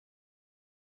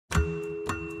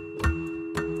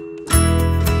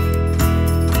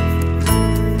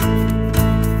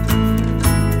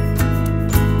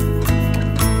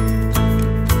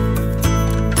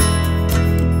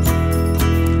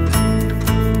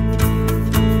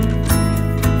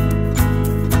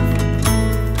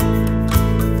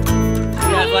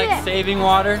saving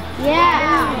water?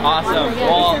 Yeah. Awesome.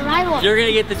 Well, you're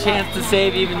gonna get the chance to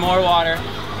save even more water.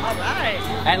 All right.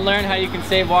 And learn how you can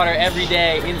save water every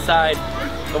day inside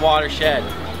the watershed.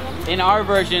 In our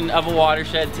version of a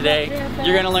watershed today,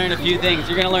 you're gonna learn a few things.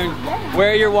 You're gonna learn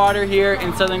where your water here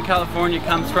in Southern California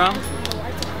comes from.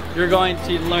 You're going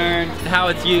to learn how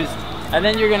it's used. And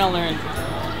then you're gonna learn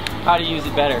how to use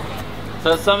it better.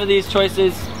 So some of these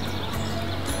choices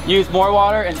use more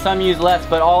water and some use less,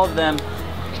 but all of them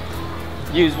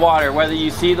use water, whether you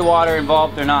see the water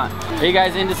involved or not. Are you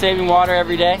guys into saving water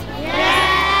every day? Yeah.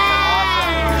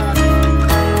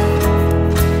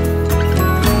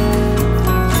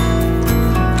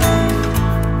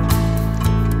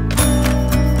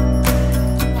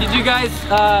 Did you guys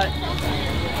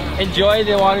enjoy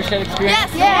the watershed experience?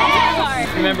 Yes.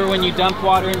 Yes. Remember when you dumped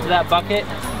water into that bucket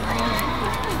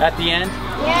at the end?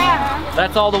 Yeah.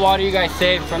 That's all the water you guys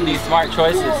saved from these smart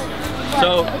choices.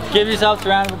 So give yourselves a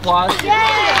round of applause.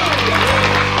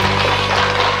 Yeah.